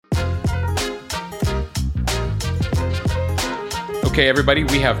Okay, everybody,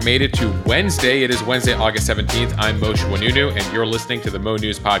 we have made it to Wednesday. It is Wednesday, August 17th. I'm Mosh and you're listening to the Mo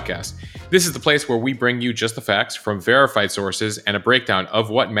News Podcast. This is the place where we bring you just the facts from verified sources and a breakdown of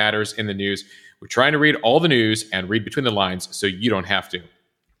what matters in the news. We're trying to read all the news and read between the lines so you don't have to.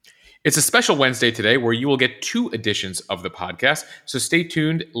 It's a special Wednesday today where you will get 2 editions of the podcast, so stay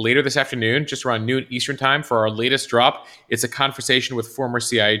tuned later this afternoon, just around noon Eastern time, for our latest drop. It's a conversation with former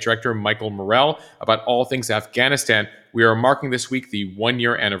CIA Director Michael Morell about all things Afghanistan. We are marking this week the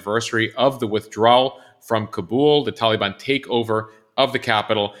 1-year anniversary of the withdrawal from Kabul, the Taliban takeover of the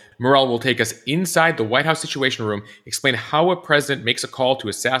capital. Morell will take us inside the White House Situation Room, explain how a president makes a call to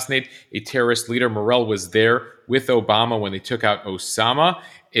assassinate a terrorist leader. Morell was there with Obama when they took out Osama.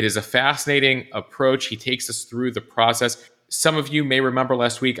 It is a fascinating approach. He takes us through the process. Some of you may remember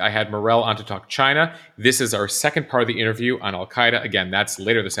last week I had Morell on to talk China. This is our second part of the interview on Al-Qaeda. Again, that's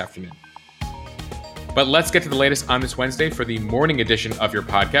later this afternoon. But let's get to the latest on this Wednesday for the morning edition of your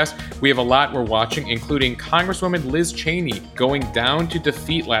podcast. We have a lot we're watching, including Congresswoman Liz Cheney going down to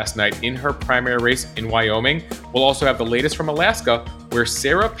defeat last night in her primary race in Wyoming. We'll also have the latest from Alaska, where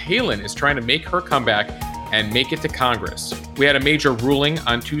Sarah Palin is trying to make her comeback and make it to Congress. We had a major ruling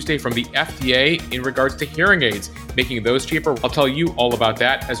on Tuesday from the FDA in regards to hearing aids, making those cheaper. I'll tell you all about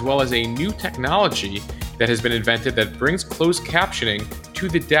that, as well as a new technology that has been invented that brings closed captioning to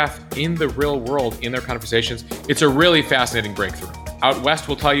the deaf in the real world in their conversations. It's a really fascinating breakthrough. Out west,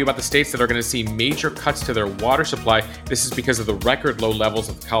 we'll tell you about the states that are going to see major cuts to their water supply. This is because of the record low levels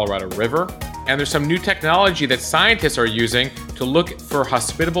of the Colorado River. And there's some new technology that scientists are using to look for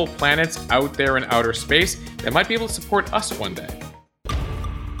hospitable planets out there in outer space that might be able to support us one day.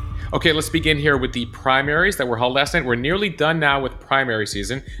 Okay, let's begin here with the primaries that were held last night. We're nearly done now with primary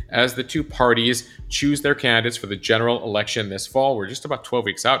season as the 2 parties choose their candidates for the general election this fall. We're just about 12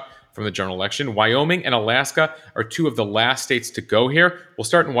 weeks out from the general election. Wyoming and Alaska are 2 of the last states to go here. We'll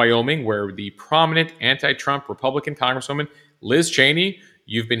start in Wyoming, where the prominent anti-Trump Republican Congresswoman Liz Cheney,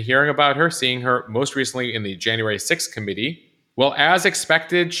 you've been hearing about her, seeing her most recently in the January 6th committee. Well, as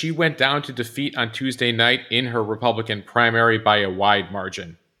expected, she went down to defeat on Tuesday night in her Republican primary by a wide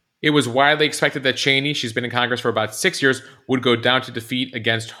margin. It was widely expected that Cheney, she's been in Congress for about 6 years, would go down to defeat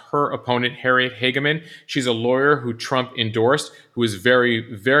against her opponent, Harriet Hageman. She's a lawyer who Trump endorsed, who is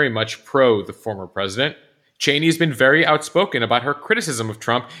very, very much pro the former president. Cheney's been very outspoken about her criticism of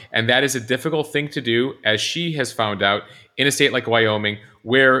Trump, and that is a difficult thing to do, as she has found out in a state like Wyoming,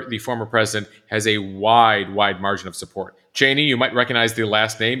 where the former president has a wide margin of support. Cheney, you might recognize the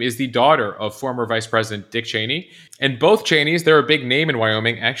last name, is the daughter of former Vice President Dick Cheney. And both Cheneys, they're a big name in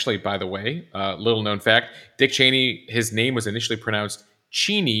Wyoming. Actually, by the way, little known fact, Dick Cheney, his name was initially pronounced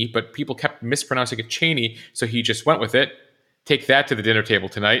Cheney, but people kept mispronouncing it Cheney, so he just went with it. Take that to the dinner table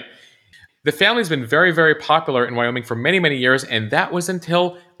tonight. The family's been very, very popular in Wyoming for many, many years, and that was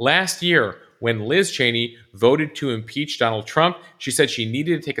until last year when Liz Cheney voted to impeach Donald Trump. She said she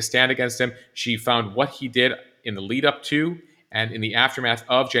needed to take a stand against him. She found what he did in the lead up to and in the aftermath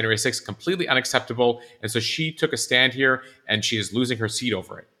of January 6th completely unacceptable, and so she took a stand here, and she is losing her seat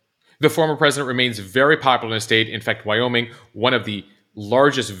over it. The former president remains very popular in the state. In fact, Wyoming, one of the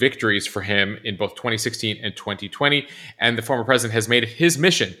largest victories for him in both 2016 and 2020. And the former president has made it his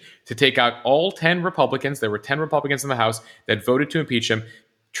mission to take out all 10 Republicans. There were 10 Republicans in the House that voted to impeach him.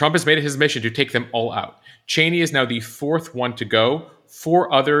 Trump has made it his mission to take them all out. Cheney is now the 4th one to go.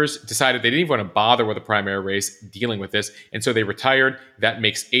 4 others decided they didn't even want to bother with a primary race dealing with this, and so they retired. That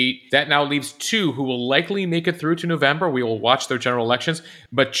makes 8. That now leaves 2 who will likely make it through to November. We will watch their general elections,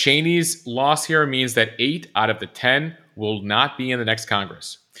 but Cheney's loss here means that 8 out of the 10 will not be in the next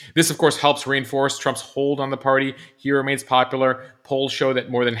Congress. This, of course, helps reinforce Trump's hold on the party. He remains popular. Polls show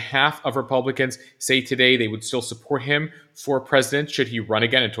that more than half of Republicans say today they would still support him for president should he run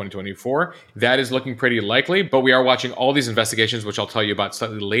again in 2024. That is looking pretty likely, but we are watching all these investigations, which I'll tell you about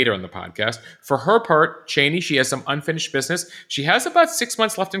slightly later in the podcast. For her part, Cheney, she has some unfinished business. She has about 6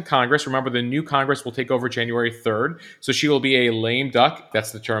 months left in Congress. Remember, the new Congress will take over January 3rd, so she will be a lame duck.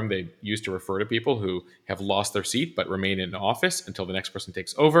 That's the term they use to refer to people who have lost their seat but remain in office until the next person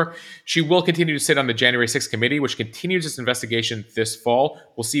takes over. She will continue to sit on the January 6th committee, which continues its investigation this fall.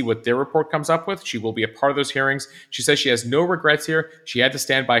 We'll see what their report comes up with. She will be a part of those hearings. She says she has no regrets here. She had to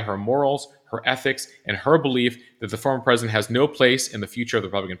stand by her morals, her ethics, and her belief that the former president has no place in the future of the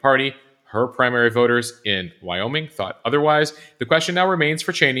Republican Party. Her primary voters in Wyoming thought otherwise. The question now remains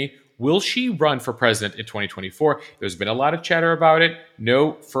for Cheney: will she run for president in 2024? There's been a lot of chatter about it.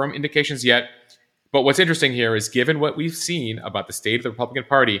 No firm indications yet. But what's interesting here is, given what we've seen about the state of the Republican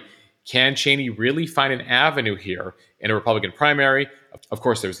Party, can Cheney really find an avenue here in a Republican primary? Of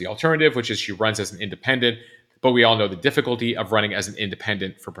course, there's the alternative, which is she runs as an independent. but we all know the difficulty of running as an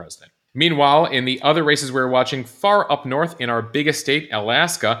independent for president. Meanwhile, in the other races we're watching far up north in our biggest state,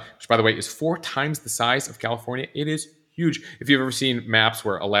 Alaska, which by the way is 4 times the size of California, it is huge. If you've ever seen maps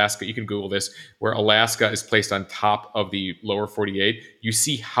where Alaska, you can Google this, where Alaska is placed on top of the lower 48, you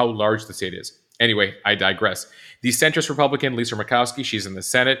see how large the state is. Anyway, I digress. The centrist Republican, Lisa Murkowski, she's in the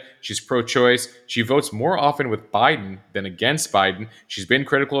Senate. She's pro-choice. She votes more often with Biden than against Biden. She's been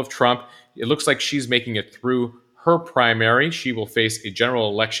critical of Trump. It looks like she's making it through her primary. She will face a general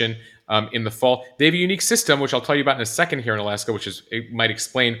election in the fall. They have a unique system, which I'll tell you about in a second here in Alaska, it might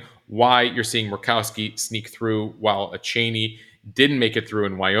explain why you're seeing Murkowski sneak through while a Cheney didn't make it through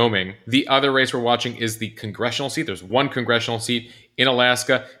in Wyoming. The other race we're watching is the congressional seat. There's one congressional seat in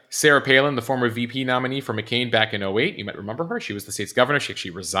Alaska. Sarah Palin, the former VP nominee for McCain back in 2008, you might remember her. She was the state's governor. She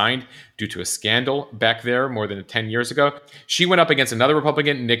actually resigned due to a scandal back there more than 10 years ago. She went up against another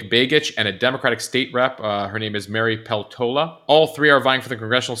Republican, Nick Begich, and a Democratic state rep. Her name is Mary Peltola. All three are vying for the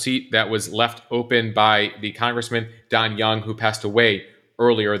congressional seat that was left open by the Congressman Don Young, who passed away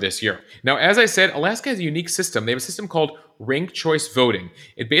earlier this year. Now, as I said, Alaska has a unique system. They have a system called ranked choice voting.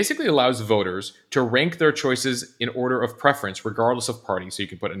 It basically allows voters to rank their choices in order of preference, regardless of party. So you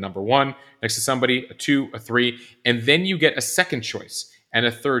can put a number 1 next to somebody, a 2, a 3, and then you get a second choice and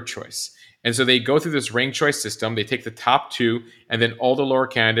a third choice. And so they go through this ranked choice system. They take the top 2 and then all the lower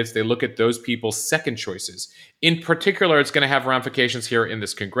candidates. They look at those people's second choices. In particular, it's going to have ramifications here in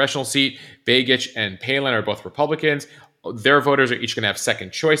this congressional seat. Begich and Palin are both Republicans. Their voters are each going to have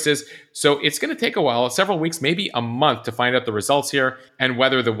second choices. So it's going to take a while, several weeks, maybe a month to find out the results here and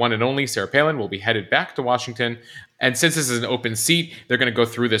whether the one and only Sarah Palin will be headed back to Washington. And since this is an open seat, they're going to go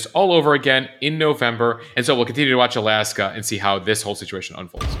through this all over again in November. And so we'll continue to watch Alaska and see how this whole situation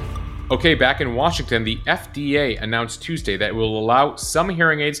unfolds. Okay, back in Washington, the FDA announced Tuesday that it will allow some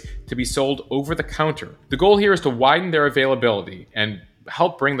hearing aids to be sold over the counter. The goal here is to widen their availability and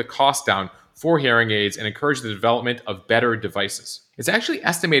help bring the cost down for hearing aids and encourage the development of better devices. It's actually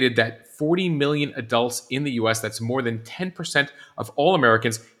estimated that 40 million adults in the US, that's more than 10% of all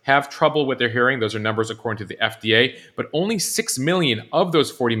Americans, have trouble with their hearing. Those are numbers according to the FDA, but only 6 million of those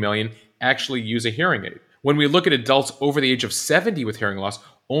 40 million actually use a hearing aid. When we look at adults over the age of 70 with hearing loss,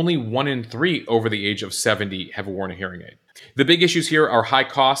 only 1 in 3 over the age of 70 have worn a hearing aid. The big issues here are high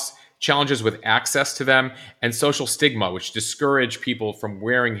costs, challenges with access to them, and social stigma, which discourage people from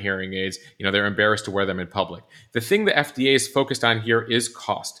wearing hearing aids. They're embarrassed to wear them in public. The thing the FDA is focused on here is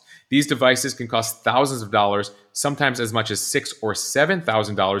cost. These devices can cost thousands of dollars, sometimes as much as $6,000 or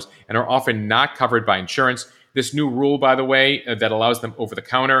 $7,000, and are often not covered by insurance. This new rule, by the way, that allows them over the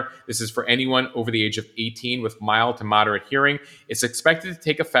counter, this is for anyone over the age of 18 with mild to moderate hearing. It's expected to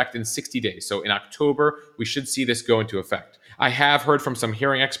take effect in 60 days. So in October, we should see this go into effect. I have heard from some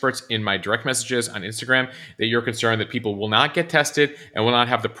hearing experts in my direct messages on Instagram that you're concerned that people will not get tested and will not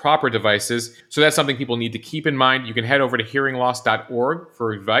have the proper devices. So that's something people need to keep in mind. You can head over to hearingloss.org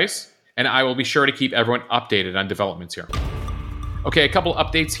for advice, and I will be sure to keep everyone updated on developments here. Okay, a couple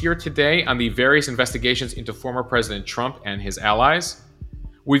updates here today on the various investigations into former President Trump and his allies.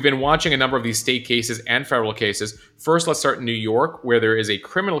 We've been watching a number of these state cases and federal cases. First, let's start in New York, where there is a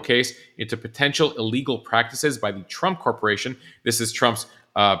criminal case into potential illegal practices by the Trump Corporation. This is Trump's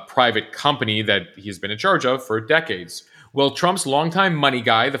private company that he's been in charge of for decades. Well, Trump's longtime money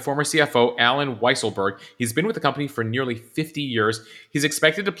guy, the former CFO, Alan Weisselberg, he's been with the company for nearly 50 years. He's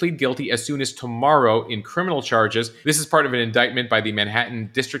expected to plead guilty as soon as tomorrow in criminal charges. This is part of an indictment by the Manhattan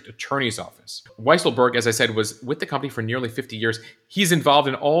District Attorney's Office. Weisselberg, as I said, was with the company for nearly 50 years. He's involved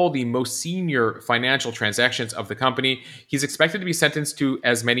in all the most senior financial transactions of the company. He's expected to be sentenced to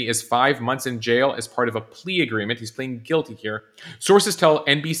as many as 5 months in jail as part of a plea agreement. He's pleading guilty here. Sources tell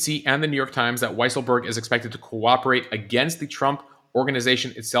NBC and the New York Times that Weisselberg is expected to cooperate against the Trump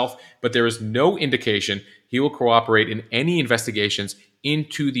organization itself, but there is no indication he will cooperate in any investigations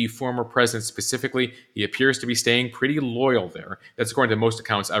into the former president specifically. He appears to be staying pretty loyal there. That's according to most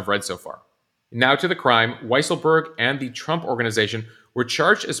accounts I've read so far. Now to the crime. Weisselberg and the Trump organization were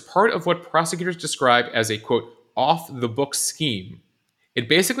charged as part of what prosecutors describe as a, quote, off-the-book scheme. It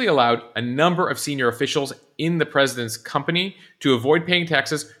basically allowed a number of senior officials in the president's company to avoid paying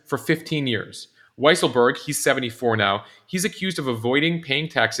taxes for 15 years. Weisselberg, he's 74 now, he's accused of avoiding paying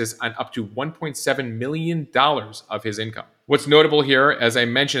taxes on up to $1.7 million of his income. What's notable here, as I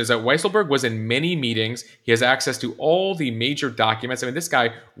mentioned, is that Weisselberg was in many meetings. He has access to all the major documents. I mean, this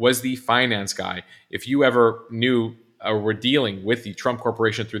guy was the finance guy. If you ever knew or were dealing with the Trump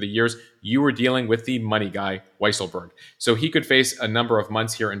Corporation through the years, you were dealing with the money guy, Weisselberg. So he could face a number of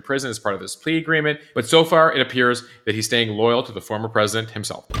months here in prison as part of this plea agreement. But so far, it appears that he's staying loyal to the former president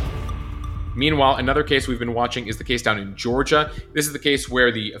himself. Meanwhile, another case we've been watching is the case down in Georgia. This is the case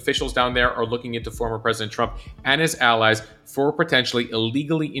where the officials down there are looking into former President Trump and his allies for potentially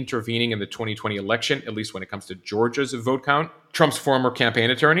illegally intervening in the 2020 election, at least when it comes to Georgia's vote count. Trump's former campaign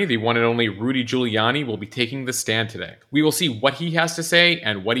attorney, the one and only Rudy Giuliani, will be taking the stand today. We will see what he has to say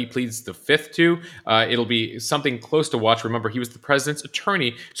and what he pleads the fifth to. It'll be something close to watch. Remember, he was the president's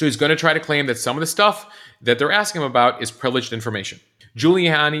attorney, so he's going to try to claim that some of the stuff that they're asking him about is privileged information.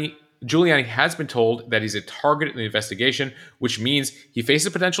 Giuliani has been told that he's a target in the investigation, which means he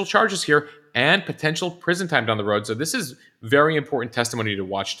faces potential charges here and potential prison time down the road. So this is very important testimony to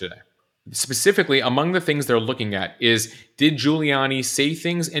watch today. Specifically, among the things they're looking at is, did Giuliani say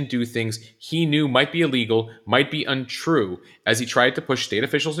things and do things he knew might be illegal, might be untrue, as he tried to push state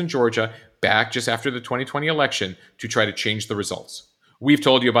officials in Georgia back just after the 2020 election to try to change the results? We've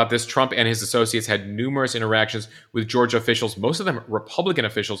told you about this. Trump and his associates had numerous interactions with Georgia officials, most of them Republican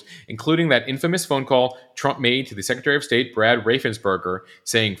officials, including that infamous phone call Trump made to the Secretary of State, Brad Raffensperger,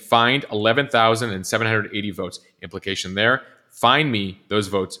 saying, find 11,780 votes. Implication there, find me those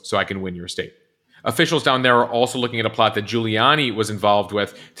votes so I can win your state. Officials down there are also looking at a plot that Giuliani was involved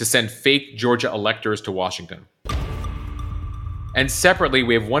with to send fake Georgia electors to Washington. And separately,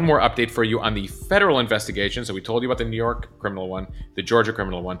 we have one more update for you on the federal investigation. So we told you about the New York criminal one, the Georgia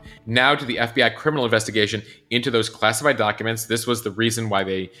criminal one. Now to the FBI criminal investigation into those classified documents. This was the reason why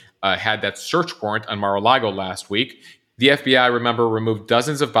they had that search warrant on Mar-a-Lago last week. The FBI, remember, removed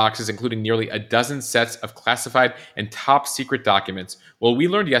dozens of boxes, including nearly a dozen sets of classified and top secret documents. Well, we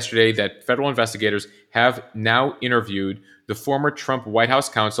learned yesterday that federal investigators have now interviewed the former Trump White House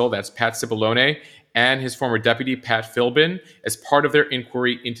counsel, that's Pat Cipollone, and his former deputy, Pat Philbin, as part of their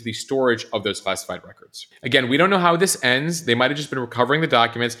inquiry into the storage of those classified records. Again, we don't know how this ends. They might have just been recovering the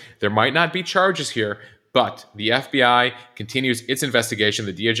documents. There might not be charges here, but the FBI continues its investigation.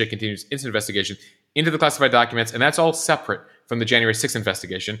 The DOJ continues its investigation into the classified documents, and that's all separate from the January 6th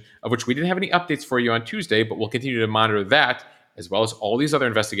investigation, of which we didn't have any updates for you on Tuesday, but we'll continue to monitor that, as well as all these other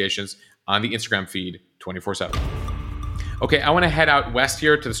investigations on the Instagram feed 24/7. Okay, I want to head out west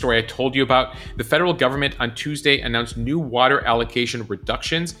here to the story I told you about. The federal government on Tuesday announced new water allocation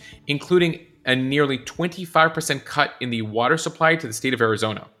reductions, including a nearly 25% cut in the water supply to the state of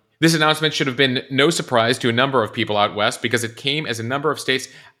Arizona. This announcement should have been no surprise to a number of people out west because it came as a number of states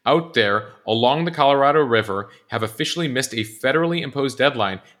out there along the Colorado River have officially missed a federally imposed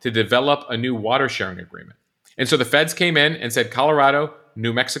deadline to develop a new water sharing agreement. And so the feds came in and said Colorado,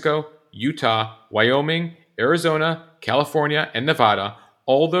 New Mexico, Utah, Wyoming, Arizona, California, and Nevada,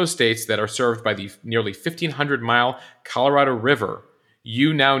 all those states that are served by the nearly 1,500-mile Colorado River,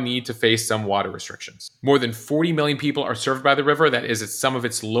 you now need to face some water restrictions. More than 40 million people are served by the river. That is at some of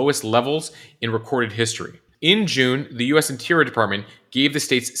its lowest levels in recorded history. In June, the U.S. Interior Department gave the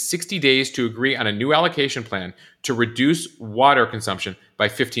states 60 days to agree on a new allocation plan to reduce water consumption by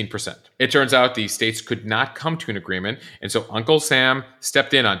 15%. It turns out the states could not come to an agreement, and so Uncle Sam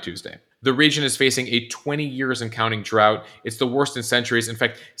stepped in on Tuesday. The region is facing a 20 years and counting drought. It's the worst in centuries. In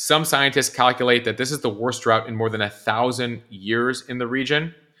fact, some scientists calculate that this is the worst drought in more than 1,000 years in the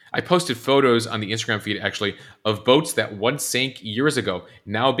region. I posted photos on the Instagram feed, actually, of boats that once sank years ago,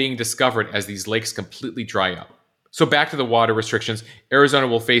 now being discovered as these lakes completely dry up. So back to the water restrictions, Arizona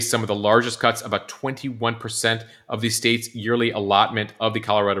will face some of the largest cuts. About 21% of the state's yearly allotment of the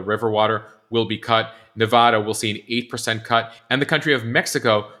Colorado River water will be cut. Nevada will see an 8% cut, and the country of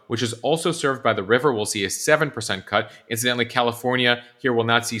Mexico, which is also served by the river, will see a 7% cut. Incidentally, California here will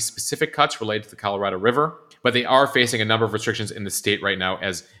not see specific cuts related to the Colorado River, but they are facing a number of restrictions in the state right now,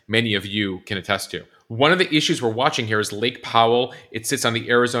 as many of you can attest to. One of the issues we're watching here is Lake Powell. It sits on the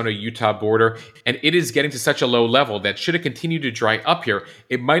Arizona-Utah border, and it is getting to such a low level that should it continue to dry up here,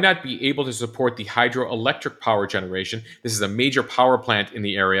 it might not be able to support the hydroelectric power generation. This is a major power plant in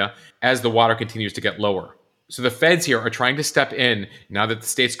the area as the water continues to get lower. So the feds here are trying to step in now that the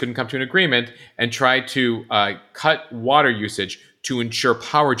states couldn't come to an agreement and try to cut water usage to ensure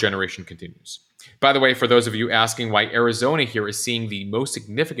power generation continues. By the way, for those of you asking why Arizona here is seeing the most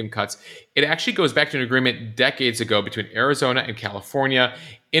significant cuts, it actually goes back to an agreement decades ago between Arizona and California.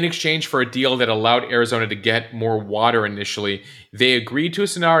 In exchange for a deal that allowed Arizona to get more water initially, they agreed to a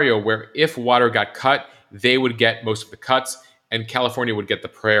scenario where if water got cut, they would get most of the cuts and California would get the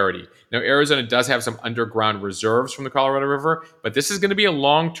priority. Now, Arizona does have some underground reserves from the Colorado River, but this is going to be a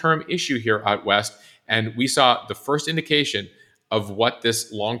long-term issue here out west, and we saw the first indication of what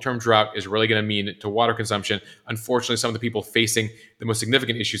this long-term drought is really going to mean to water consumption. Unfortunately, some of the people facing the most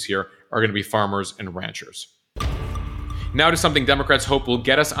significant issues here are going to be farmers and ranchers. Now to something Democrats hope will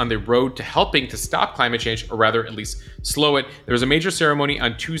get us on the road to helping to stop climate change, or rather at least slow it. There was a major ceremony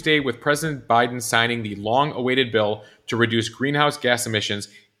on Tuesday with President Biden signing the long-awaited bill to reduce greenhouse gas emissions,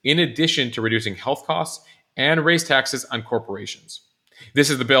 in addition to reducing health costs and raise taxes on corporations.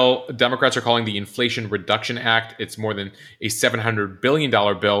 This is the bill Democrats are calling the Inflation Reduction Act. It's more than a $700 billion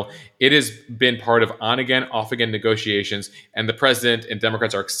bill. It has been part of on-again, off-again negotiations, and the president and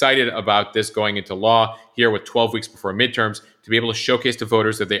Democrats are excited about this going into law here with 12 weeks before midterms to be able to showcase to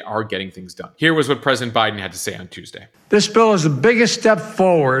voters that they are getting things done. Here was what President Biden had to say on Tuesday. This bill is the biggest step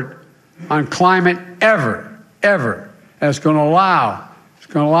forward on climate ever. And it's going to allow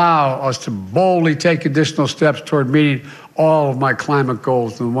us to boldly take additional steps toward meeting all of my climate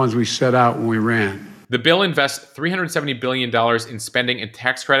goals, the ones we set out when we ran. The bill invests $370 billion in spending and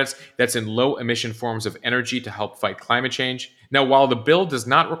tax credits that's in low-emission forms of energy to help fight climate change. Now, while the bill does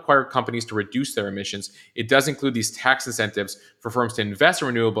not require companies to reduce their emissions, it does include these tax incentives for firms to invest in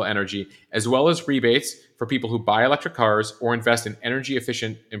renewable energy, as well as rebates for people who buy electric cars or invest in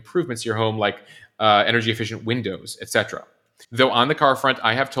energy-efficient improvements to your home, like energy-efficient windows, etc. Though on the car front,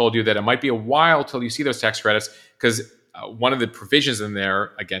 I have told you that it might be a while till you see those tax credits, because one of the provisions in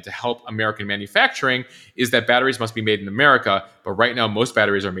there, again, to help American manufacturing is that batteries must be made in America, but right now most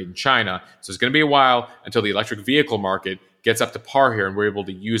batteries are made in China. So it's going to be a while until the electric vehicle market gets up to par here and we're able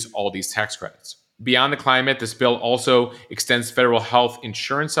to use all these tax credits. Beyond the climate, this bill also extends federal health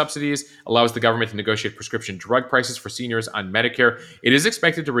insurance subsidies, allows the government to negotiate prescription drug prices for seniors on Medicare. It is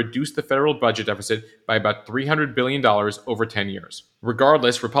expected to reduce the federal budget deficit by about $300 billion over 10 years.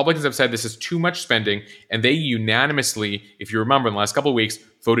 Regardless, Republicans have said this is too much spending, and they unanimously, if you remember in the last couple of weeks,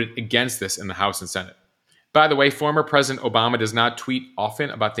 voted against this in the House and Senate. By the way, former President Obama does not tweet often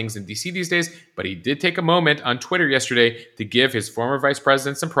about things in D.C. these days, but he did take a moment on Twitter yesterday to give his former vice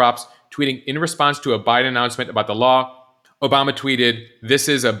president some props, tweeting in response to a Biden announcement about the law. Obama tweeted, "This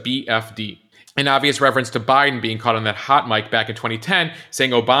is a BFD." An obvious reference to Biden being caught on that hot mic back in 2010,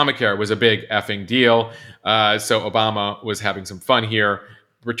 saying Obamacare was a big effing deal. So Obama was having some fun here,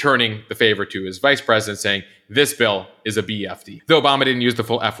 returning the favor to his vice president, saying, "This bill is a BFD." Though Obama didn't use the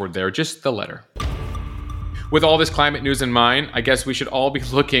full F word there, just the letter. With all this climate news in mind, I guess we should all be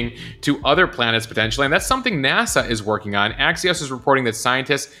looking to other planets potentially, and that's something NASA is working on. Axios is reporting that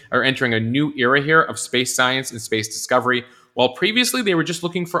scientists are entering a new era here of space science and space discovery. While previously they were just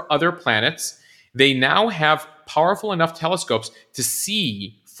looking for other planets, they now have powerful enough telescopes to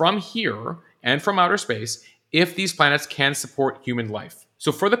see from here and from outer space if these planets can support human life.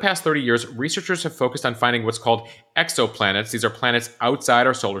 So for the past 30 years, researchers have focused on finding what's called exoplanets. These are planets outside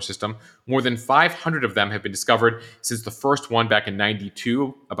our solar system. More than 500 of them have been discovered since the first one back in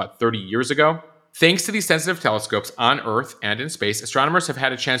 92, about 30 years ago. Thanks to these sensitive telescopes on Earth and in space, astronomers have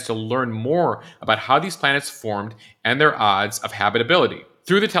had a chance to learn more about how these planets formed and their odds of habitability.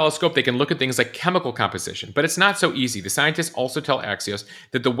 Through the telescope, they can look at things like chemical composition, but it's not so easy. The scientists also tell Axios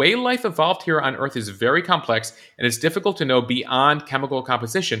that the way life evolved here on Earth is very complex, and it's difficult to know beyond chemical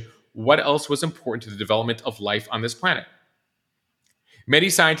composition what else was important to the development of life on this planet. Many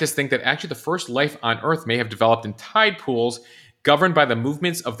scientists think that actually the first life on Earth may have developed in tide pools governed by the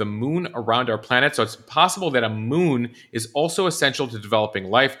movements of the moon around our planet, so it's possible that a moon is also essential to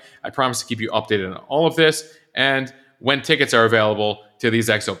developing life. I promise to keep you updated on all of this, and when tickets are available to these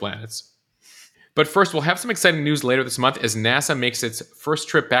exoplanets. But first, we'll have some exciting news later this month as NASA makes its first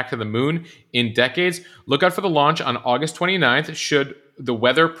trip back to the moon in decades. Look out for the launch on August 29th. Should the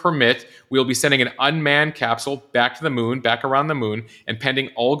weather permit, we'll be sending an unmanned capsule back to the moon, back around the moon, and pending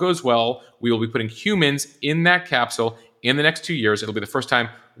all goes well, we will be putting humans in that capsule in the next 2 years. It'll be the first time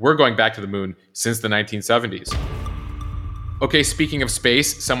we're going back to the moon since the 1970s. Okay, speaking of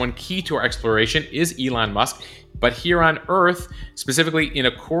space, someone key to our exploration is Elon Musk. But here on Earth, specifically in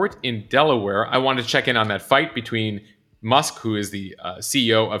a court in Delaware, I wanted to check in on that fight between Musk, who is the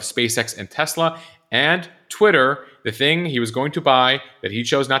CEO of SpaceX and Tesla, and Twitter, the thing he was going to buy that he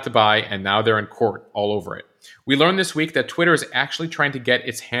chose not to buy, and now they're in court all over it. We learned this week that Twitter is actually trying to get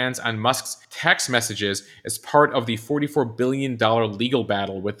its hands on Musk's text messages as part of the $44 billion legal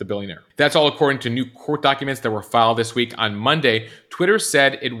battle with the billionaire. That's all according to new court documents that were filed this week. On Monday, Twitter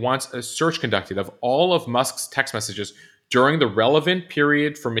said it wants a search conducted of all of Musk's text messages during the relevant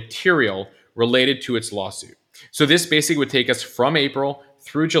period for material related to its lawsuit. So this basically would take us from April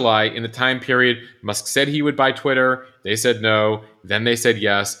through July in the time period Musk said he would buy Twitter. They said no. Then they said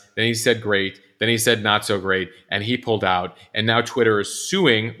yes. Then he said great. Then he said not so great. And he pulled out. And now Twitter is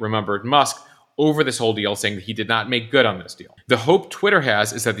suing, remember, Musk over this whole deal, saying that he did not make good on this deal. The hope Twitter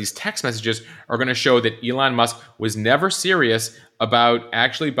has is that these text messages are going to show that Elon Musk was never serious about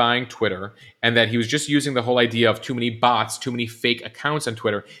actually buying Twitter, and that he was just using the whole idea of too many bots, too many fake accounts on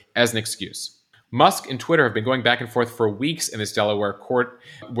Twitter as an excuse. Musk and Twitter have been going back and forth for weeks in this Delaware court,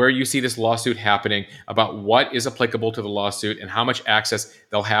 where you see this lawsuit happening about what is applicable to the lawsuit and how much access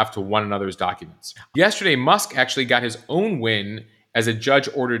they'll have to one another's documents. Yesterday, Musk actually got his own win as a judge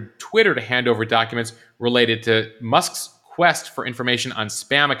ordered Twitter to hand over documents related to Musk's quest for information on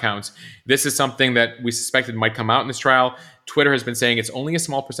spam accounts. This is something that we suspected might come out in this trial. Twitter has been saying it's only a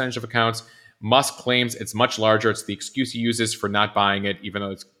small percentage of accounts. Musk claims it's much larger. It's the excuse he uses for not buying it, even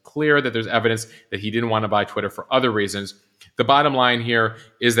though it's clear that there's evidence that he didn't want to buy Twitter for other reasons. The bottom line here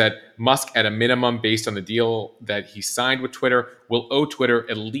is that Musk, at a minimum, based on the deal that he signed with Twitter, will owe Twitter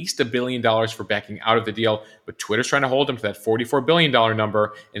at least $1 billion for backing out of the deal. But Twitter's trying to hold him to that $44 billion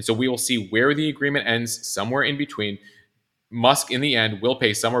number. And so we will see where the agreement ends, somewhere in between. Musk, in the end, will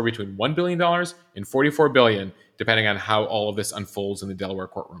pay somewhere between $1 billion and $44 billion, depending on how all of this unfolds in the Delaware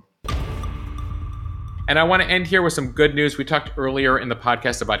courtroom. And I want to end here with some good news. We talked earlier in the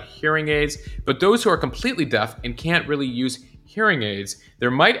podcast about hearing aids, but those who are completely deaf and can't really use hearing aids,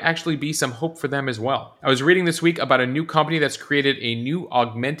 there might actually be some hope for them as well. I was reading this week about a new company that's created a new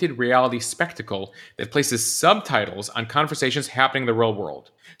augmented reality spectacle that places subtitles on conversations happening in the real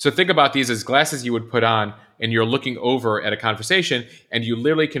world. So think about these as glasses you would put on and you're looking over at a conversation and you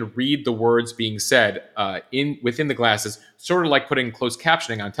literally can read the words being said within the glasses, sort of like putting closed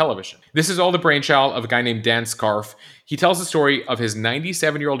captioning on television. This is all the brainchild of a guy named Dan Scarf. He tells the story of his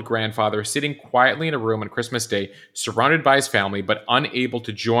 97-year-old grandfather sitting quietly in a room on Christmas Day, surrounded by his family, but unable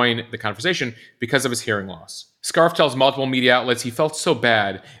to join the conversation because of his hearing loss. Scarf tells multiple media outlets he felt so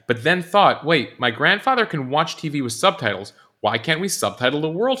bad, but then thought, wait, my grandfather can watch TV with subtitles. Why can't we subtitle the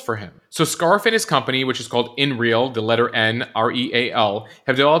world for him? So Scarf and his company, which is called InReal, the letter N, R-E-A-L,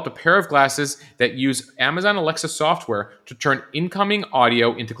 have developed a pair of glasses that use Amazon Alexa software to turn incoming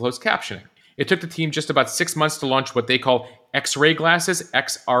audio into closed captioning. It took the team just about 6 months to launch what they call X-ray glasses,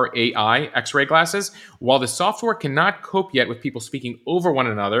 X-R-A-I, X-ray glasses. While the software cannot cope yet with people speaking over one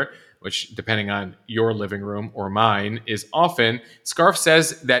another, which, depending on your living room or mine, is often, Scarf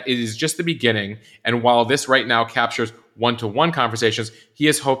says that it is just the beginning, and while this right now captures one-to-one conversations, he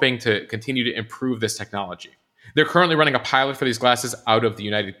is hoping to continue to improve this technology. They're currently running a pilot for these glasses out of the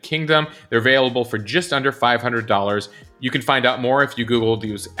United Kingdom. They're available for just under $500. You can find out more if you Google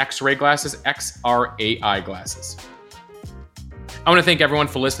these X-ray glasses, X-R-A-I glasses. I want to thank everyone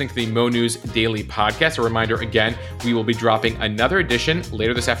for listening to the Mo News Daily Podcast. A reminder again, we will be dropping another edition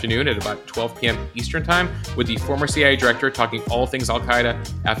later this afternoon at about 12 p.m. Eastern Time with the former CIA director talking all things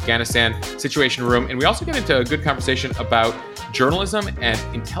Al-Qaeda, Afghanistan, Situation Room. And we also get into a good conversation about journalism and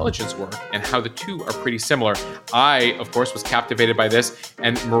intelligence work and how the two are pretty similar. I, of course, was captivated by this.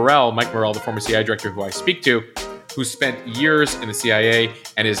 And Mike Morrell, the former CIA director who I speak to, who spent years in the CIA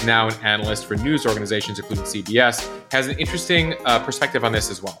and is now an analyst for news organizations, including CBS, has an interesting perspective on this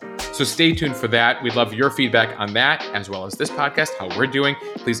as well. So stay tuned for that. We'd love your feedback on that, as well as this podcast, how we're doing.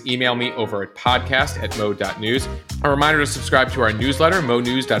 Please email me over at podcast@mo.news. A reminder to subscribe to our newsletter,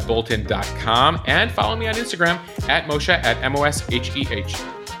 monews.bulletin.com, and follow me on Instagram at Moshe, at M-O-S-H-E-H.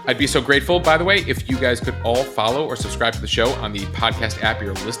 I'd be so grateful, by the way, if you guys could all follow or subscribe to the show on the podcast app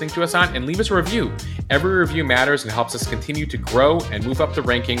you're listening to us on and leave us a review. Every review matters and helps us continue to grow and move up the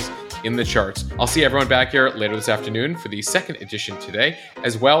rankings in the charts. I'll see everyone back here later this afternoon for the second edition today,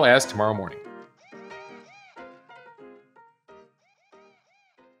 as well as tomorrow morning.